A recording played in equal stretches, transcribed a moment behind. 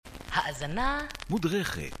האזנה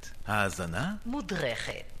מודרכת. האזנה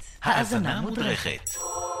מודרכת. האזנה מודרכת.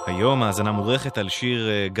 היום האזנה מודרכת על שיר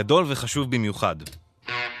גדול וחשוב במיוחד.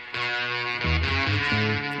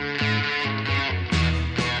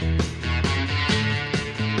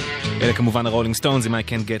 אלה כמובן הרולינג סטונס עם I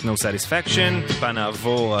Can't Get No Satisfaction. טיפה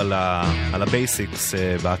נעבור על הבייסיקס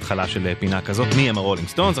בהתחלה של פינה כזאת. מי הם הרולינג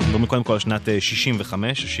סטונס? אנחנו מדברים קודם כל על שנת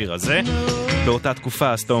 65, השיר הזה. באותה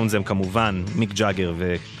תקופה הסטונס הם כמובן מיק ג'אגר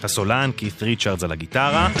והסולן, קית' ריצ'רדס על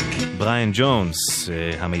הגיטרה, בריאן ג'ונס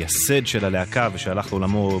המייסד של הלהקה ושהלך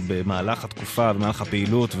לעולמו במהלך התקופה, במהלך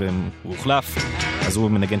הפעילות והוא הוחלף, אז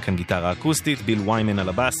הוא מנגן כאן גיטרה אקוסטית, ביל ויימן על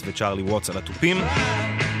הבאס וצ'ארלי ווטס על הטופים.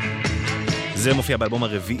 זה מופיע באלבום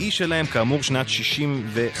הרביעי שלהם, כאמור שנת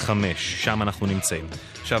 65, שם אנחנו נמצאים.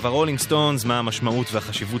 עכשיו, הרולינג סטונס, מה המשמעות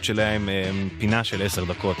והחשיבות שלהם, פינה של 10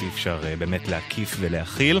 דקות, אי אפשר באמת להקיף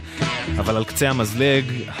ולהכיל, אבל על קצה המזלג,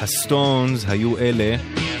 הסטונס היו אלה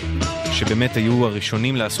שבאמת היו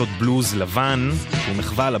הראשונים לעשות בלוז לבן, שהוא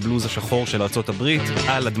מחווה לבלוז השחור של ארצות הברית,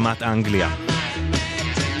 על אדמת אנגליה.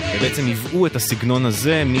 ובעצם הבאו את הסגנון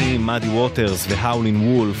הזה ממאדי ווטרס והאולין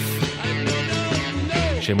וולף,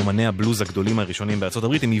 שהם אומני הבלוז הגדולים הראשונים בארצות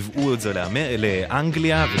הברית, הם הבאו את זה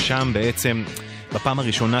לאנגליה, ושם בעצם בפעם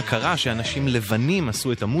הראשונה קרה שאנשים לבנים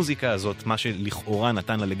עשו את המוזיקה הזאת, מה שלכאורה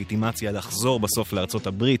נתן ללגיטימציה לחזור בסוף לארצות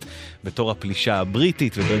הברית בתור הפלישה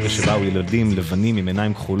הבריטית, וברגע שבאו ילדים לבנים עם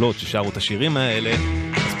עיניים כחולות ששרו את השירים האלה,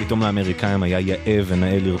 אז פתאום לאמריקאים היה יאה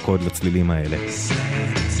ונאה לרקוד לצלילים האלה.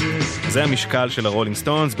 זה המשקל של הרולינג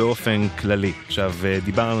סטונס באופן כללי. עכשיו,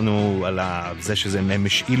 דיברנו על זה שהם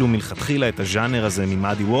השאילו מלכתחילה את הז'אנר הזה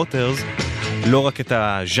ממאדי ווטרס, לא רק את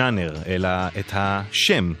הז'אנר, אלא את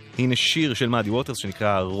השם. הנה שיר של מאדי ווטרס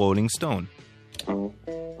שנקרא רולינג סטון.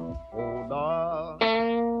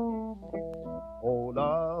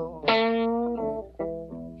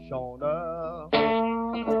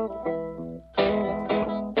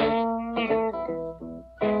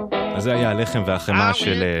 אז זה היה הלחם והחמה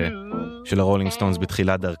של הרולינג סטונס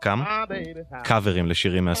בתחילת דרכם, קאברים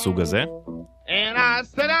לשירים מהסוג הזה.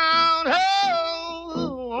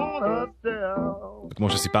 וכמו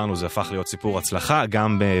שסיפרנו, זה הפך להיות סיפור הצלחה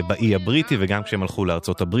גם באי הבריטי וגם כשהם הלכו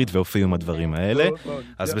לארצות הברית והופיעו עם הדברים האלה.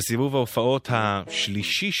 אז בסיבוב ההופעות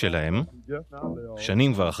השלישי שלהם,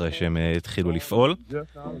 שנים כבר אחרי שהם התחילו לפעול,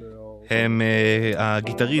 הם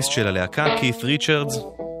הגיטריסט של הלהקה, קית' ריצ'רדס,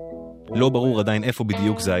 לא ברור עדיין איפה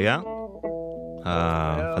בדיוק זה היה,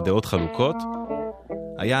 הדעות חלוקות,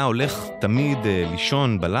 היה הולך תמיד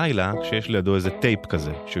לישון בלילה כשיש לידו איזה טייפ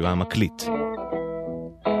כזה שהוא היה מקליט.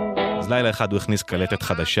 אז לילה אחד הוא הכניס קלטת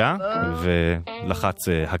חדשה ולחץ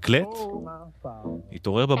הקלט,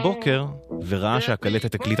 התעורר בבוקר וראה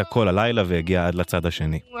שהקלטת הקליטה כל הלילה והגיע עד לצד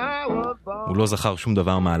השני. הוא לא זכר שום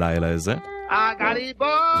דבר מהלילה הזה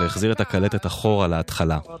והחזיר את הקלטת אחורה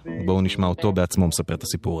להתחלה. בואו נשמע אותו בעצמו מספר את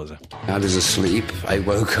הסיפור הזה. I was asleep, I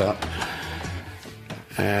woke up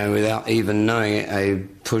without even knowing it. I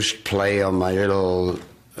pushed play on my little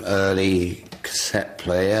early cassette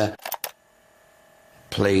player,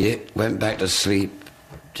 played it, went back to sleep,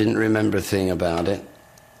 didn't remember a thing about it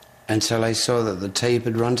until I saw that the tape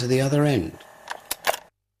had run to the other end.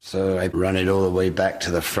 So I ran it all the way back to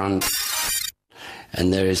the front. And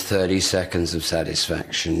there is 30 seconds of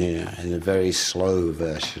satisfaction, you know, in a very slow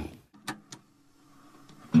version.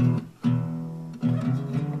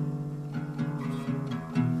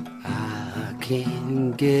 I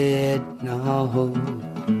can't get no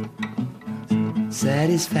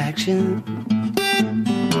satisfaction.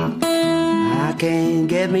 I can't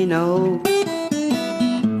get me no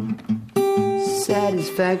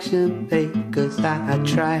satisfaction, babe, 'cause I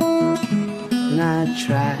try and I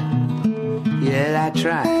try. Yeah, I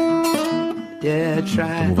try. Yeah, I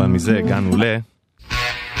try. כמובן מזה הגענו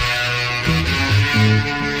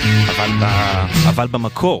אבל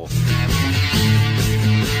במקור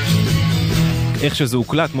איך שזה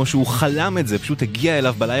הוקלט, כמו שהוא חלם את זה, פשוט הגיע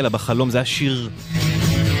אליו בלילה בחלום. זה היה שיר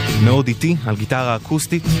מאוד איטי על גיטרה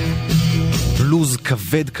אקוסטית, בלוז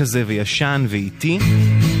כבד כזה וישן ואיטי,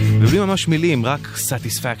 ובלי ממש מילים, רק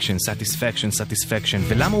satisfaction, satisfaction, satisfaction.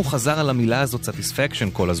 ולמה הוא חזר על המילה הזאת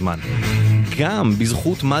satisfaction כל הזמן? גם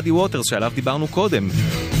בזכות מאדי ווטרס שעליו דיברנו קודם.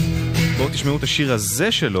 בואו תשמעו את השיר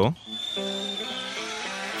הזה שלו,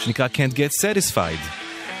 שנקרא Can't Get Satisfied.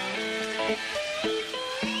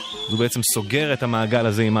 הוא בעצם סוגר את המעגל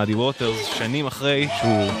הזה עם מאדי ווטרס, שנים אחרי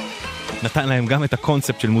שהוא נתן להם גם את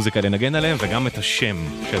הקונספט של מוזיקה לנגן עליהם, וגם את השם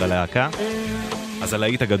של הלהקה. אז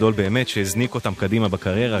הלהיט הגדול באמת שהזניק אותם קדימה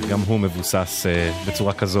בקריירה, גם הוא מבוסס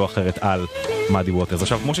בצורה כזו או אחרת על מאדי ווטרס.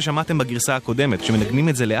 עכשיו, כמו ששמעתם בגרסה הקודמת, כשמנגנים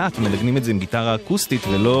את זה לאט, מנגנים את זה עם גיטרה אקוסטית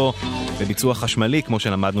ולא בביצוע חשמלי, כמו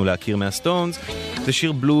שלמדנו להכיר מהסטונס, זה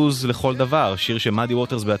שיר בלוז לכל דבר, שיר שמאדי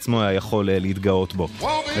ווטרס בעצמו היה יכול להתגאות בו.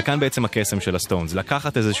 וכאן בעצם הקסם של הסטונס,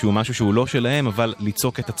 לקחת איזשהו משהו שהוא לא שלהם, אבל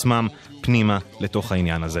ליצוק את עצמם פנימה לתוך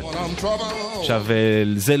העניין הזה. עכשיו,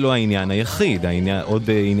 זה לא העניין היחיד, עוד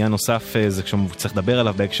עניין נוסף, זה כשצריך לדבר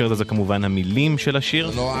עליו בהקשר הזה, כמובן המילים של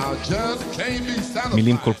השיר.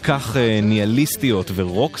 מילים כל כך ניאליסטיות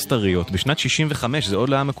ורוקסטריות. בשנת 65 זה עוד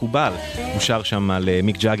לא היה מקובל. הוא שר שם על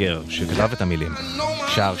מיק ג'אגר, שכתב את המילים.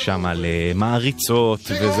 שר שם על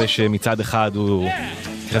מעריצות, וזה שמצד אחד הוא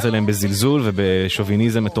התייחס אליהם בזלזול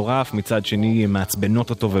ובשוביניזם מטורף, מצד שני מעצבנות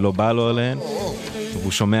אותו ולא בא לו עליהן.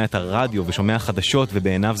 והוא שומע את הרדיו ושומע חדשות,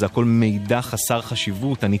 ובעיניו זה הכל מידע חסר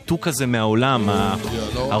חשיבות, הניתוק הזה מהעולם,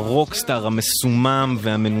 הרוקסטאר המסומם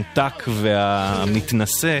והמנותק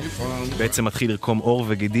והמתנשא, בעצם מתחיל לרקום אור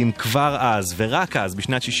וגידים כבר אז, ורק אז,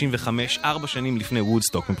 בשנת 65, 4 שנים לפני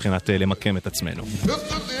וודסטוק, מבחינת למקם את עצמנו.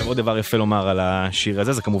 עוד דבר יפה לומר על השיר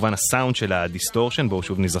הזה, זה כמובן הסאונד של הדיסטורשן, בואו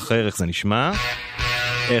שוב נזכר איך זה נשמע.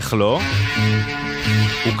 איך לא?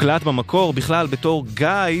 הוקלט במקור בכלל בתור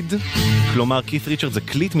גייד, כלומר כית ריצ'רד זה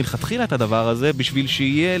קליט מלכתחילה את הדבר הזה בשביל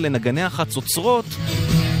שיהיה לנגני החצוצרות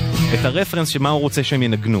את הרפרנס שמה הוא רוצה שהם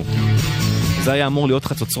ינגנו. זה היה אמור להיות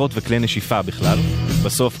חצוצרות וכלי נשיפה בכלל.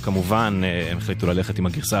 בסוף כמובן הם החליטו ללכת עם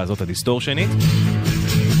הגרסה הזאת הדיסטורשנית.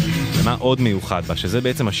 ומה עוד מיוחד בה? שזה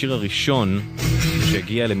בעצם השיר הראשון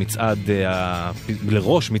שהגיע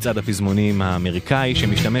לראש מצעד הפזמונים האמריקאי,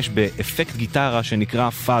 שמשתמש באפקט גיטרה שנקרא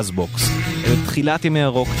פאזבוקס. תחילת ימי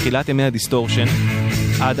הרוק, תחילת ימי הדיסטורשן.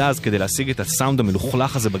 עד אז, כדי להשיג את הסאונד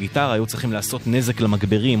המלוכלך הזה בגיטרה, היו צריכים לעשות נזק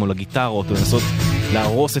למגברים או לגיטרות, או לנסות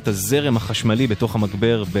להרוס את הזרם החשמלי בתוך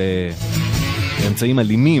המגבר באמצעים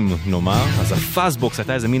אלימים, נאמר. אז הפאזבוקס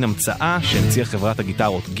הייתה איזה מין המצאה שהמציאה חברת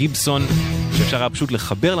הגיטרות גיבסון, שאפשר היה פשוט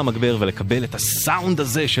לחבר למגבר ולקבל את הסאונד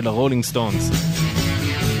הזה של הרולינג סטונס.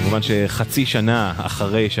 כמובן שחצי שנה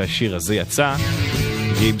אחרי שהשיר הזה יצא,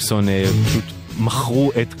 גיבסון פשוט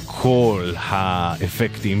מכרו את כל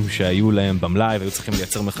האפקטים שהיו להם במלאי והיו צריכים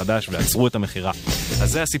לייצר מחדש ועצרו את המחירה.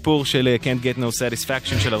 אז זה הסיפור של Can't Get No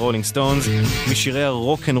Satisfaction של הרולינג סטונס, משירי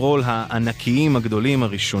הרוק אנד רול הענקיים הגדולים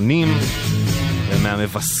הראשונים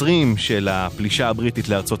ומהמבשרים של הפלישה הבריטית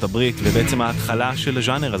לארצות הברית, ובעצם ההתחלה של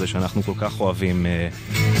הז'אנר הזה שאנחנו כל כך אוהבים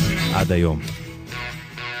עד היום.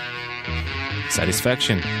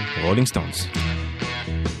 Satisfaction, Rolling Stones.